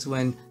times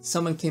when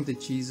someone came to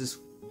Jesus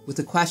with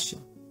a question,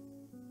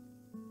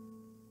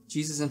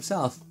 Jesus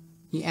himself,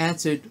 he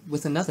answered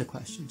with another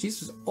question.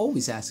 Jesus was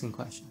always asking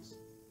questions.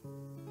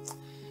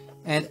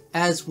 And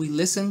as we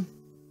listen,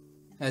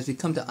 as we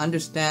come to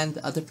understand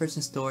the other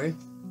person's story,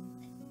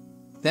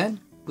 then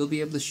we'll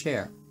be able to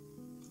share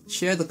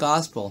the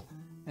gospel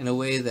in a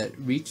way that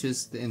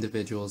reaches the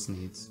individual's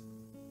needs.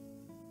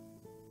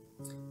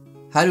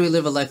 How do we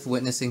live a life of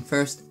witnessing?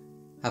 First,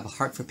 have a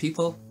heart for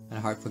people and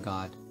a heart for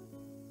God.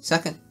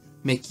 Second,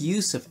 make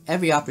use of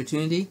every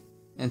opportunity.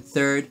 And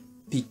third,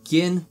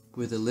 begin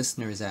where the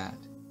listener is at.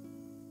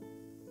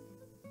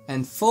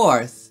 And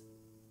fourth,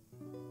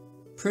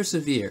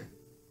 persevere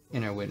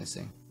in our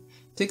witnessing.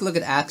 Take a look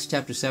at Acts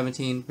chapter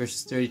 17,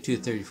 verses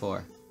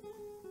 32-34.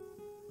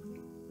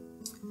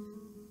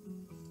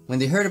 When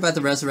they heard about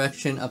the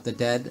resurrection of the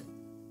dead,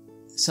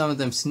 some of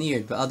them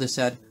sneered, but others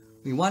said,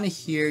 "We want to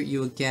hear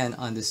you again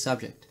on this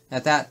subject."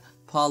 At that,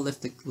 Paul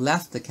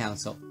left the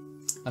council.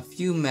 A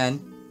few men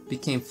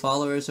became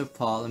followers of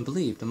Paul and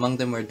believed. Among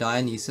them were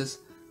Dionysius,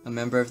 a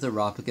member of the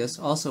Areopagus,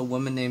 also a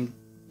woman named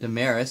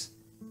Damaris,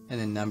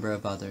 and a number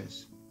of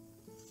others.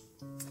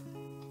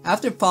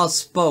 After Paul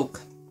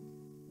spoke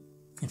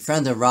in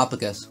front of the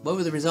Areopagus, what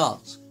were the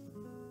results?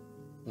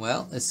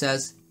 Well, it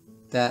says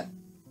that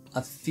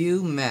a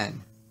few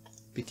men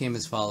became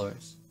his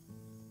followers.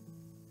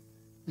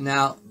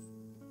 Now,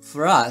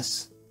 for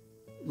us,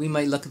 we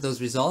might look at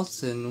those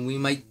results and we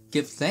might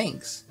give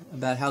thanks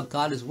about how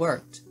God has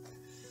worked.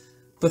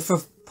 But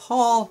for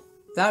Paul,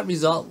 that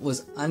result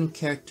was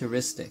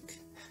uncharacteristic.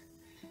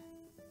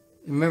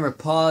 Remember,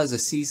 Paul is a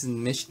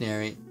seasoned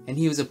missionary, and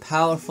he was a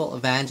powerful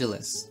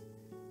evangelist.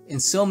 In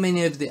so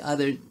many of the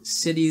other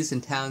cities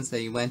and towns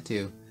that he went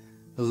to,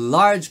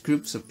 large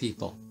groups of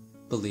people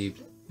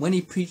believed when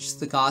he preached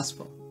the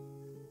gospel.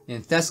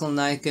 In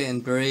Thessalonica,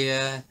 in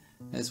Berea,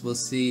 as we'll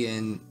see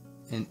in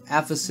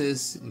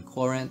Ephesus, in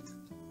Corinth,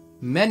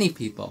 many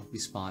people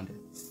responded.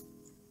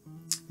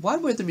 Why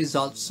were the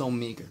results so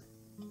meager?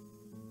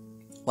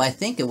 Well, I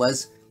think it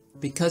was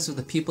because of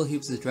the people he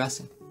was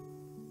addressing.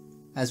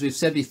 As we've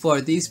said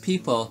before, these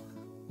people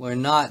were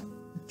not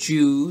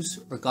Jews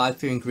or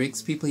God-fearing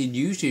Greeks, people he'd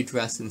usually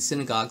address in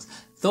synagogues.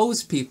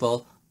 Those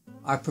people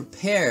are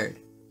prepared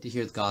to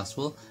hear the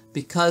gospel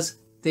because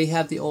they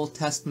have the Old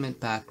Testament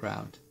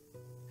background.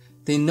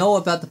 They know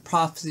about the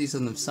prophecies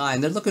of the Messiah,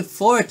 and they're looking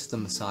forward to the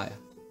Messiah.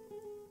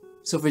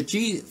 So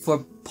for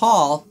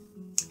Paul,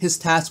 his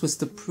task was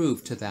to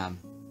prove to them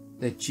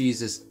that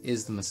Jesus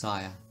is the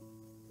Messiah.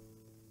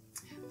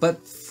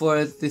 But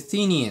for the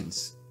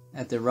Athenians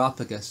at the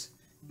Areopagus,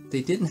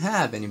 they didn't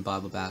have any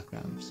Bible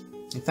backgrounds.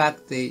 In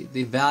fact, they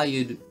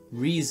valued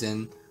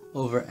reason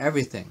over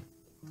everything.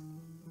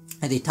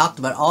 And they talked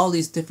about all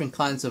these different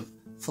kinds of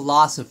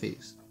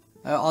philosophies,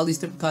 all these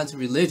different kinds of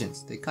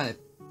religions. They kind of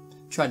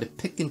tried to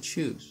pick and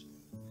choose.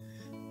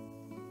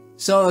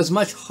 So it was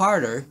much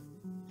harder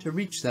to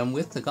reach them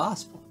with the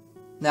gospel.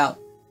 Now,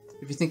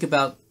 if you think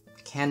about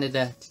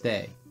Canada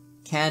today,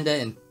 Canada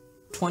in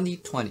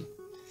 2020,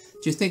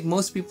 do you think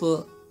most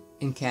people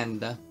in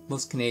Canada,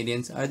 most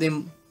Canadians, are they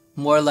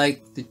more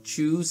like the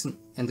Jews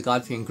and the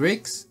God-fearing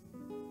Greeks?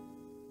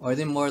 Or are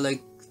they more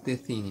like the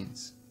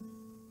Athenians?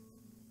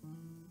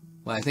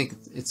 Well, I think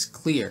it's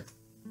clear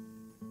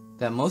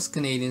that most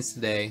Canadians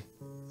today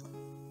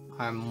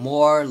are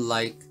more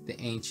like the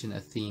ancient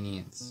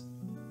Athenians.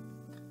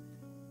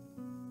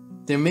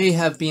 There may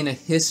have been a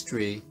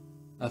history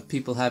of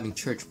people having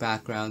church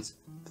backgrounds,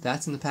 but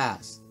that's in the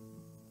past.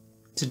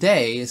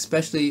 Today,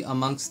 especially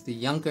amongst the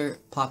younger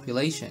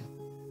population,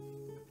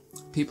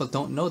 people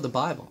don't know the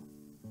Bible.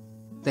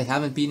 They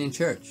haven't been in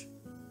church.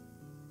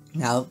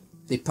 Now,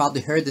 they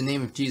probably heard the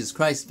name of Jesus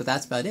Christ, but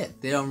that's about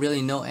it. They don't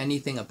really know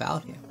anything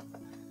about him.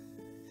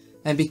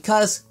 And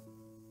because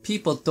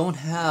people don't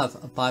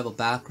have a Bible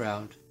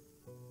background,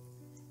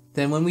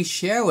 then when we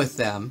share with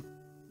them,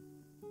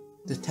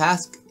 the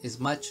task is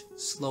much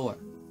slower.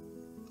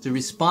 The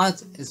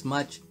response is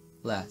much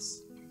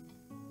less.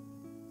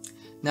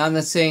 Now, I'm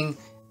not saying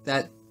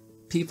that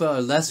people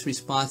are less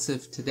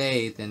responsive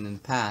today than in the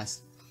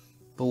past,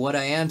 but what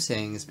I am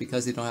saying is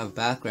because they don't have a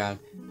background,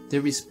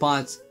 their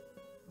response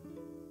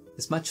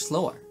is much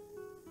slower.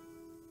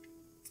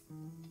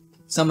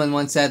 Someone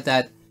once said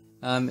that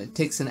it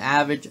takes an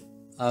average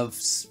of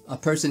a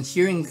person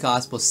hearing the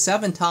gospel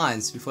 7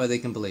 times before they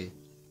can believe.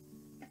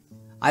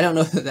 I don't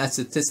know if that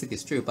statistic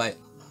is true, but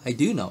I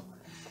do know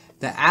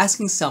that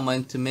asking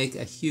someone to make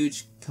a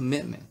huge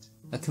commitment,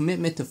 a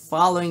commitment to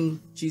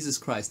following Jesus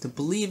Christ, to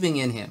believing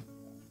in Him,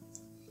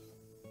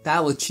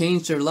 that will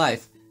change their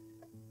life.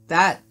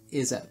 That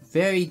is a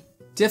very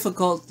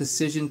difficult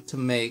decision to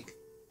make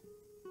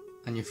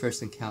on your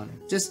first encounter.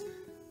 Just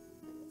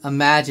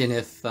imagine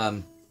if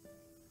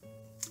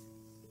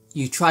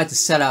you tried to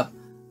set up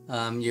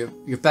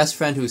your best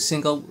friend who's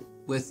single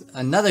with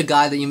another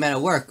guy that you met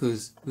at work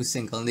who's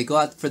single, and they go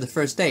out for the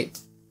first date,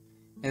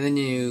 and then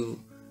you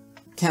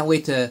can't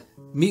wait to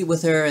meet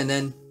with her, and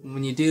then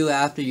when you do,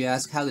 after you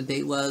ask how the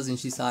date was, and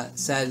she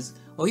says,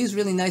 "Oh, he's a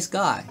really nice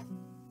guy."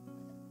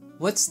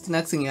 What's the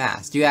next thing you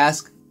ask? Do you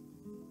ask,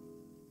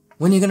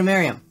 "When are you going to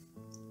marry him?"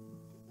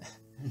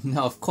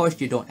 No, of course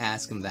you don't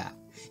ask him that.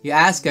 You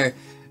ask her,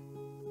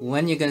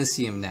 "When you're going to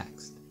see him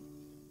next?"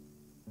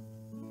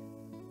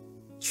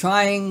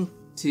 Trying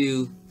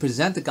to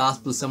present the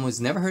gospel to someone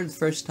who's never heard it the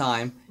first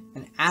time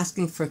and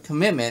asking for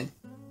commitment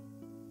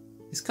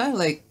is kind of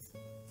like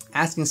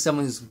asking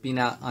someone who's been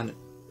out on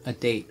a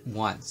date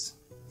once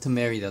to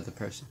marry the other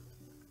person.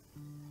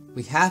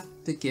 We have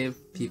to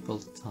give people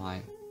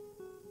time.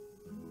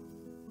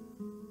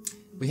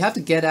 We have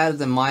to get out of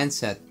the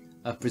mindset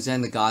of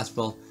presenting the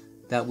gospel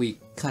that we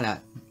kind of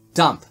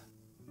dump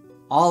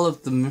all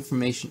of the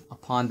information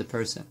upon the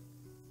person.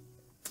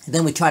 And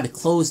then we try to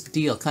close the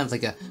deal, kind of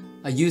like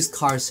a used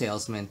car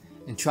salesman,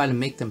 and try to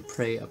make them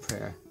pray a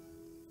prayer.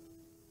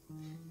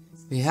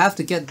 We have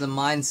to get the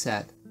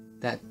mindset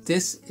that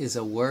this is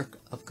a work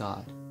of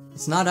God.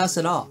 It's not us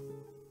at all.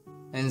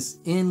 And it's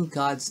in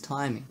God's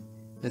timing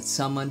that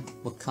someone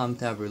will come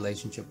to have a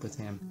relationship with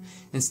Him.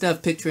 Instead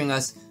of picturing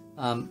us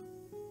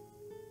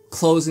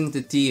closing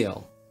the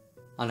deal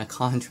on a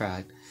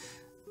contract,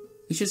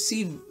 we should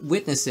see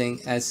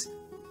witnessing as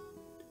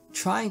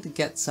trying to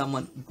get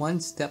someone one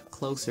step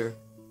closer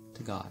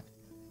to God,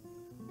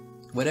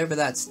 whatever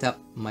that step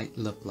might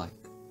look like.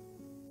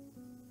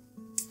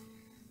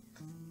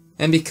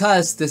 And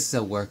because this is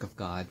a work of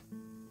God,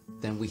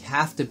 then we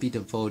have to be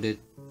devoted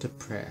to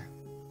prayer.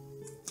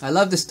 I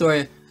love the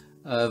story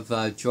of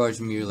George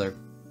Mueller.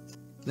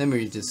 Let me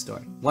read this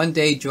story. One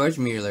day, George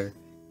Mueller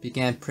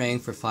began praying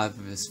for 5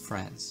 of his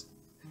friends.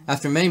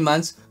 After many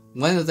months,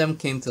 one of them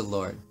came to the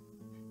Lord.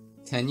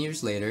 10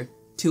 years later,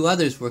 2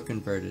 others were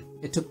converted.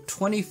 It took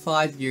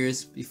 25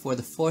 years before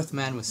the 4th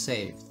man was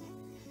saved.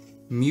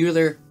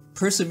 Mueller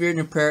persevered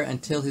in prayer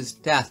until his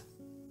death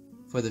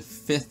for the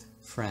 5th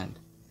friend.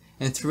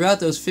 And throughout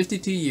those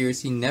 52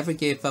 years, he never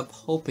gave up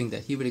hoping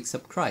that he would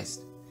accept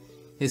Christ.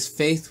 His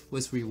faith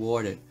was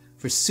rewarded,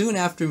 for soon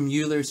after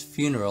Mueller's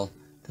funeral,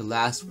 the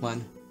last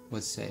one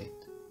was saved.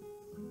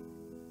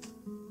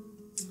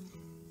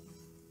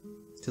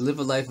 To live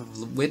a life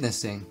of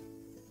witnessing,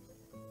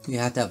 you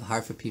have to have a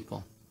heart for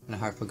people and a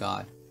heart for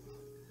God.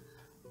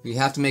 We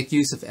have to make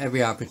use of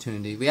every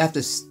opportunity. We have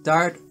to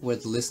start where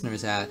the listener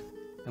is at,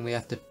 and we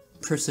have to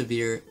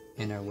persevere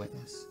in our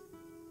witness.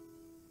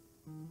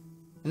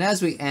 And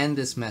as we end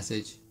this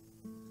message,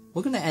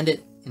 we're going to end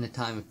it in a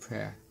time of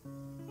prayer.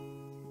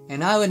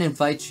 And I would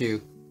invite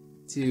you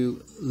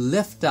to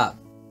lift up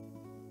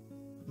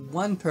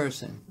one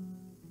person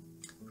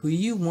who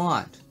you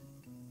want,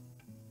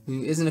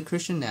 who isn't a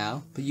Christian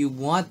now, but you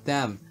want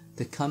them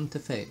to come to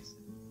faith,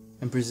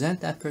 and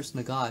present that person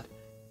to God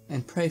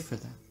and pray for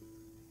them.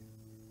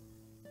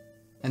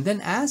 And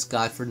then ask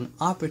God for an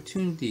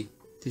opportunity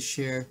to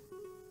share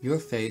your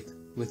faith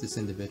with this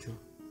individual.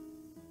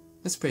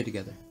 Let's pray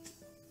together.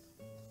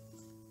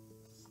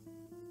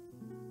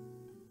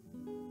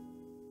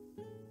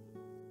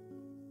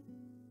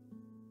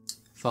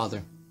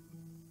 Father,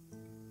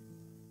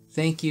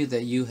 thank you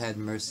that you had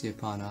mercy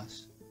upon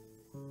us.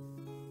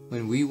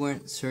 When we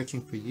weren't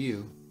searching for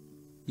you,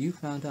 you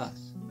found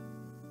us.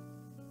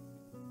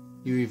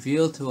 You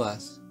revealed to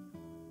us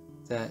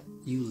that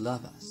you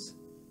love us,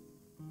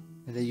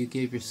 and that you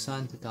gave your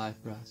Son to die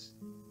for us,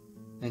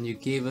 and you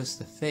gave us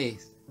the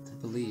faith to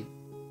believe.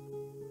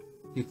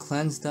 You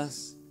cleansed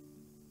us,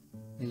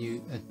 and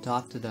you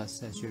adopted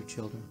us as your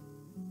children.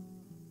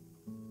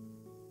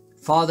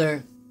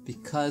 Father,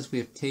 because we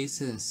have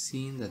tasted and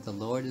seen that the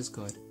Lord is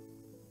good,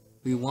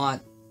 we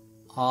want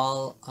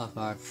all of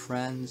our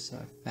friends,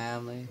 our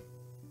family,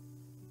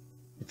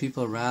 the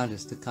people around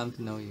us to come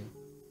to know you.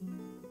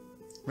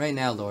 Right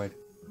now, Lord,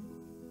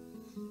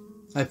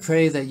 I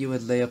pray that you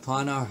would lay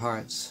upon our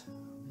hearts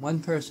one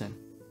person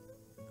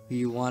who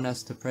you want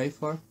us to pray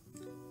for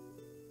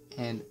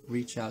and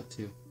reach out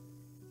to.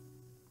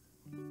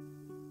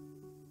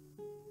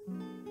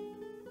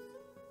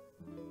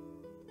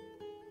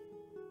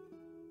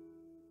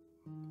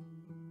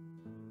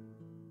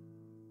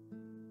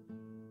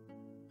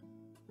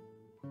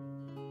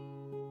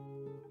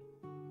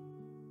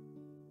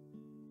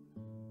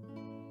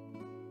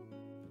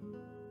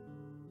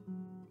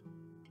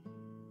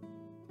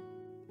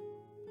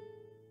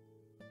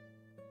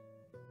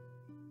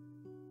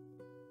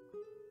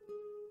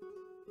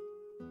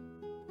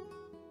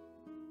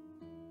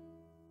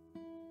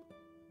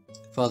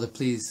 Father,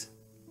 please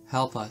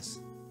help us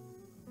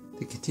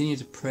to continue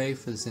to pray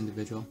for this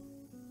individual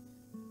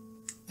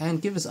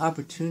and give us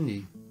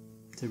opportunity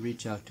to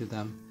reach out to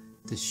them,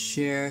 to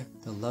share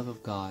the love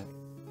of God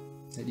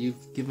that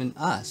you've given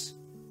us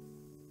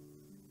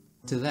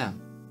to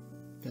them,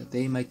 that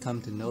they might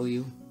come to know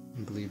you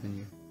and believe in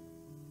you.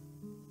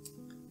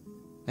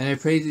 And I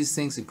pray these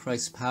things in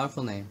Christ's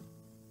powerful name.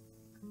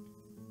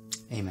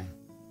 Amen.